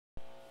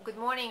Good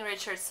morning,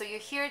 Richard. So you're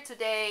here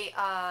today,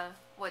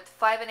 what,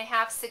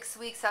 5.5, 6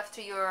 weeks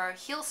after your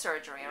heel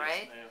surgery,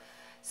 right? Yes, ma'am.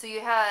 So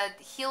you had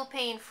heel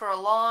pain for a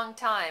long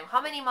time.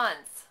 How many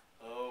months?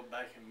 Oh,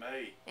 back in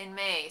May. In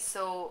May.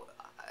 So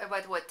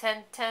about what,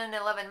 10,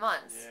 11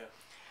 months? Yeah.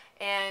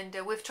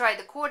 And we've tried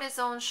the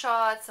cortisone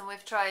shots and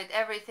we've tried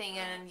everything,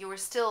 and you were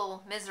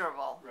still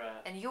miserable. Right.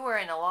 And you were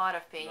in a lot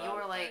of pain. A You lot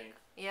were of like, pain.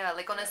 yeah,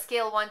 like on a Yeah.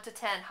 scale 1 to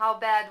 10, how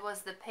bad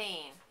was the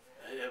pain?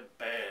 Yeah,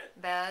 bad.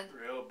 Bad?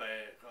 Real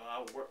bad.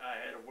 I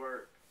had to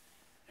work,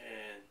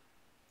 and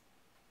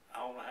I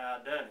don't know how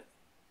I done it.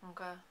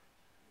 Okay.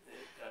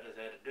 I just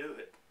had to do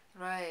it.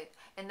 Right.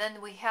 And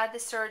then we had the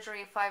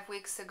surgery 5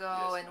 weeks ago,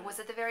 Yes, and ma'am. was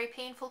it a very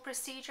painful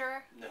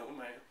procedure? No,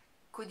 ma'am.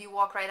 Could you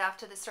walk right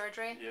after the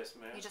surgery? Yes,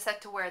 ma'am. You just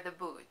had to wear the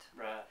boot.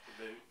 Right,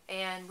 the boot.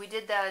 And we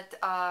did that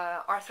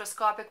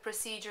arthroscopic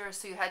procedure,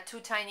 so you had two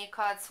tiny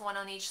cuts, one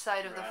on each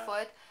side of the Right.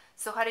 foot.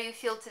 So how do you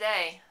feel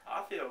today?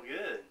 I feel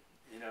good.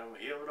 You know, my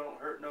heel don't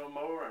hurt no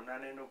more. I'm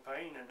not in no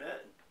pain or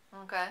nothing.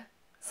 Okay.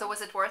 So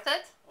was it worth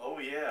it? Oh,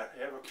 yeah.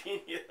 Every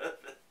penny of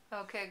it.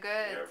 Okay,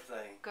 good.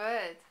 Everything.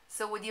 Good.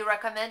 So would you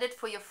recommend it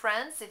for your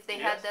friends if they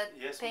had that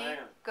yes, pain?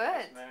 ma'am.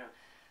 Good. Yes, ma'am.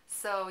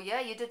 So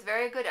yeah, you did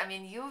very good. I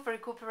mean, you've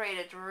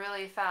recuperated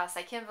really fast.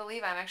 I can't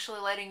believe I'm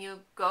actually letting you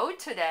go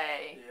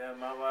today. Yeah,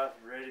 my wife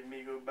ready me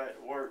to go back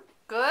to work.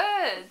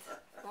 Good.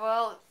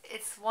 Well,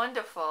 it's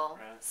wonderful.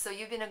 Right. So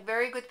you've been a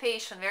very good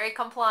patient, very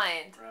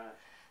compliant. Right.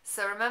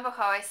 So remember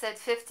how I said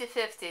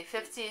 50-50.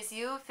 50 is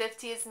you,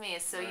 50 is me.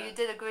 So you Right.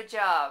 did a good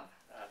job.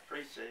 I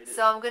appreciate it.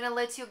 So I'm going to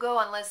let you go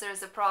unless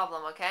there's a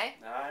problem, okay?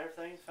 No,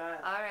 everything's fine.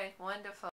 All right, wonderful.